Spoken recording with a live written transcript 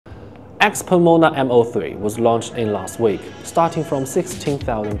XPeng MONA M03 was launched in last week, starting from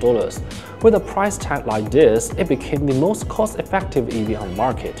 $16,000. With a price tag like this, it became the most cost-effective EV on the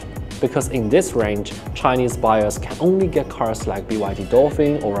market. Because in this range, Chinese buyers can only get cars like BYD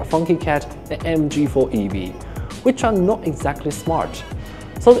Dolphin, Ora Funky Cat, and MG4 EV, which are not exactly smart.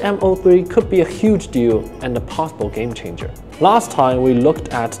 So the M03 could be a huge deal and a possible game changer. Last time we looked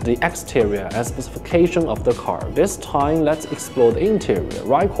at the exterior and specification of the car. This time let's explore the interior,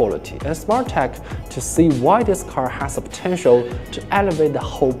 ride quality, and smart tech to see why this car has the potential to elevate the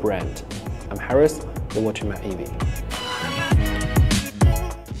whole brand. I'm Harris, you're watching my EV.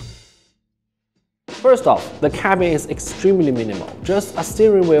 First off, the cabin is extremely minimal, just a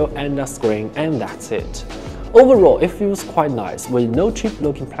steering wheel and a screen, and that's it. Overall, it feels quite nice with no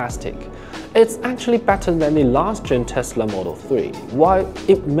cheap-looking plastic. It's actually better than the last-gen Tesla Model 3. While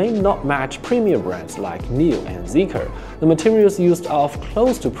it may not match premium brands like NIO and Zeekr, the materials used are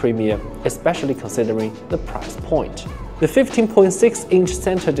close to premium, especially considering the price point. The 15.6-inch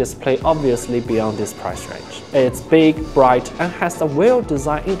center display obviously beyond this price range. It's big, bright, and has a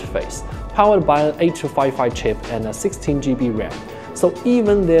well-designed interface, powered by an 8255 chip and a 16GB RAM. So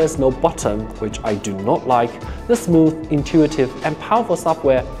even there's no button, which I do not like, the smooth, intuitive, and powerful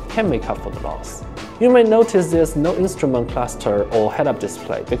software can make up for the loss. You may notice there's no instrument cluster or head-up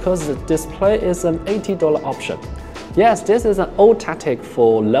display because the display is an $80 option. Yes, this is an old tactic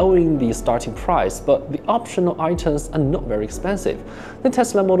for lowering the starting price, but the optional items are not very expensive. The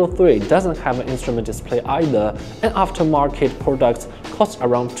Tesla Model 3 doesn't have an instrument display either, and aftermarket products cost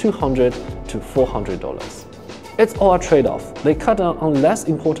around $200 to $400. It's all a trade-off. They cut down on less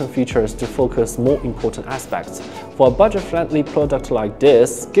important features to focus more important aspects. For a budget-friendly product like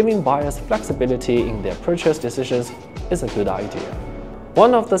this, giving buyers flexibility in their purchase decisions is a good idea.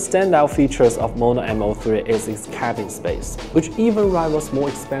 One of the standout features of MONA M03 is its cabin space, which even rivals more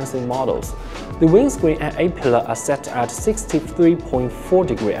expensive models. The windscreen and A-pillar are set at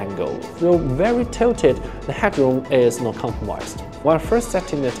 63.4-degree angle. Though very tilted, the headroom is not compromised. When first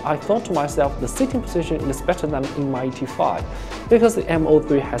setting it, I thought to myself the sitting position is better than in my ET5 because the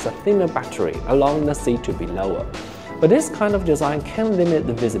M03 has a thinner battery, allowing the seat to be lower. But this kind of design can limit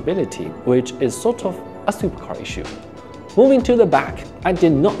the visibility, which is sort of a supercar issue. Moving to the back, I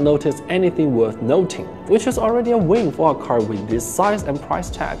did not notice anything worth noting, which is already a win for a car with this size and price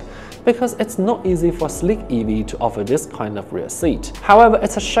tag, because it's not easy for a sleek EV to offer this kind of rear seat. However,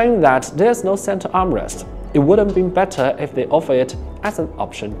 it's a shame that there's no center armrest. It would have been better if they offer it as an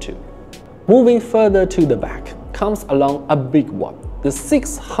option too. Moving further to the back comes along a big one, the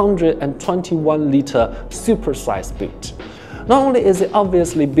 621-liter super-sized boot. Not only is it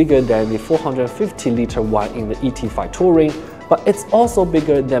obviously bigger than the 450-liter one in the ET5 Touring, but it's also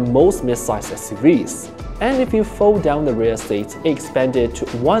bigger than most mid-size SUVs. And if you fold down the rear seats, it expanded to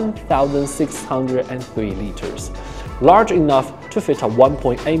 1,603 liters, large enough to fit a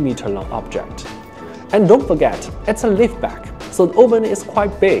 1.8-meter long object. And don't forget, it's a liftback, so the opening is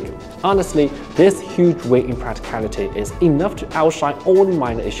quite big. Honestly, this huge weight in practicality is enough to outshine all the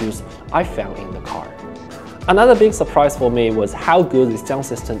minor issues I found in the car. Another big surprise for me was how good the sound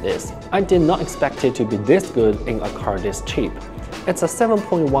system is. I did not expect it to be this good in a car this cheap. It's a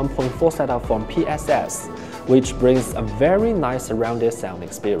 7.1.4 setup from PSS, which brings a very nice surrounded sound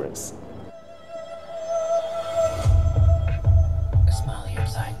experience.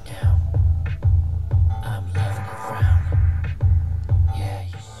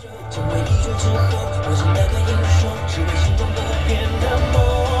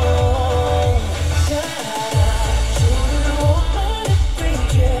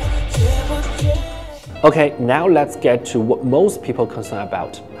 Okay, now let's get to what most people concern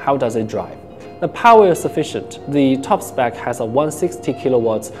about. How does it drive? The power is sufficient. The top spec has a 160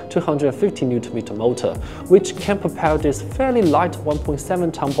 kilowatts, 250 Nm motor, which can propel this fairly light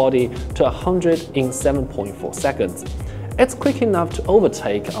 1.7-ton body to 100 in 7.4 seconds. It's quick enough to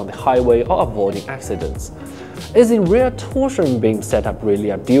overtake on the highway or avoiding accidents. Is the rear torsion beam setup really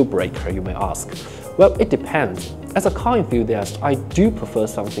a deal breaker, you may ask? Well, it depends. As a car enthusiast, I do prefer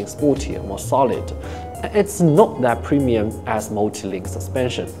something sportier, more solid. It's not that premium as multi-link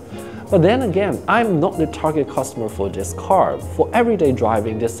suspension. But then again, I'm not the target customer for this car. For everyday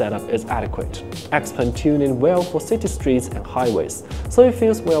driving, this setup is adequate. XPeng tuned in well for city streets and highways, so it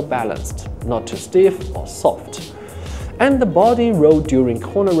feels well balanced, not too stiff or soft. And the body roll during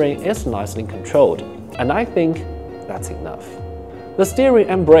cornering is nicely controlled, and I think that's enough. The steering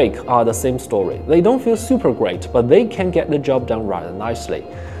and brake are the same story. They don't feel super great, but they can get the job done rather nicely.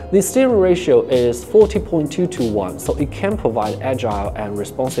 The steering ratio is 40.2 to 1, so it can provide agile and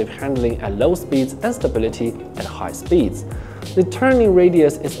responsive handling at low speeds and stability at high speeds. The turning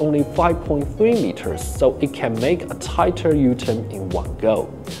radius is only 5.3 meters, so it can make a tighter U-turn in one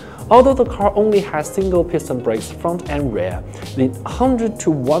go. Although the car only has single-piston brakes front and rear, the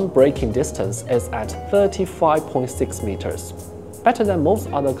 100-to-1 braking distance is at 35.6 meters, better than most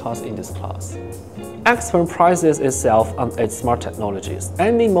other cars in this class. XPeng prides itself on its smart technologies,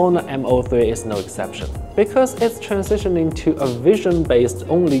 and the MONA M03 is no exception, because it's transitioning to a vision-based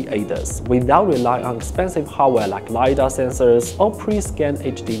only ADAS without relying on expensive hardware like LiDAR sensors or pre-scanned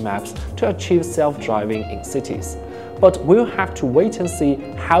HD maps to achieve self-driving in cities. But we'll have to wait and see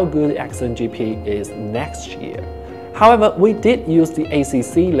how good the XNGP is next year. However, we did use the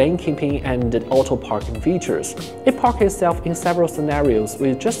ACC lane keeping and the auto parking features. It parked itself in several scenarios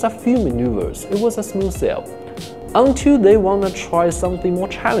with just a few maneuvers. It was a smooth sail. Until they want to try something more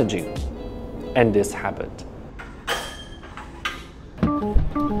challenging. And this happened.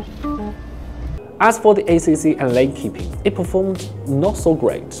 As for the ACC and lane keeping, it performed not so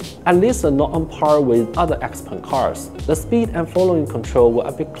great, at least not on par with other XPeng cars. The speed and following control were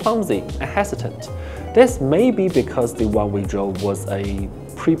a bit clumsy and hesitant. This may be because the one we drove was a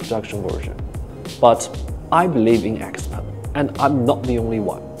pre-production version. But I believe in XPeng, and I'm not the only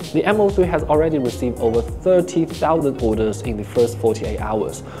one. The M03 has already received over 30,000 orders in the first 48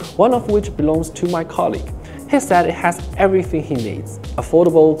 hours, one of which belongs to my colleague. He said it has everything he needs: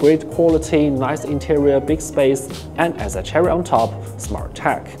 affordable, great quality, nice interior, big space, and as a cherry on top, smart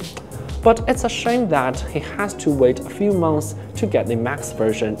tech. But it's a shame that he has to wait a few months to get the max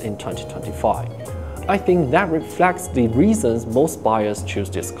version in 2025. I think that reflects the reasons most buyers choose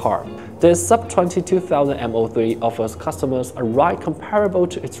this car. The sub-22,000 M03 offers customers a ride comparable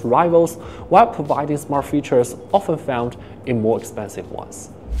to its rivals while providing smart features often found in more expensive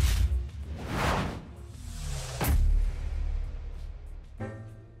ones.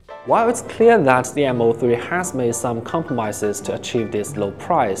 While it's clear that the M03 has made some compromises to achieve this low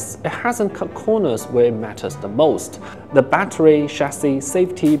price, it hasn't cut corners where it matters the most. The battery, chassis,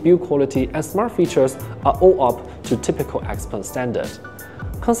 safety, build quality, and smart features are all up to typical XPeng standard.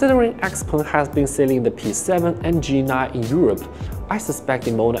 Considering XPeng has been selling the P7 and G9 in Europe, I suspect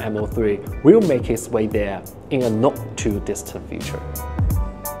the MONA M03 will make its way there in a not too distant future.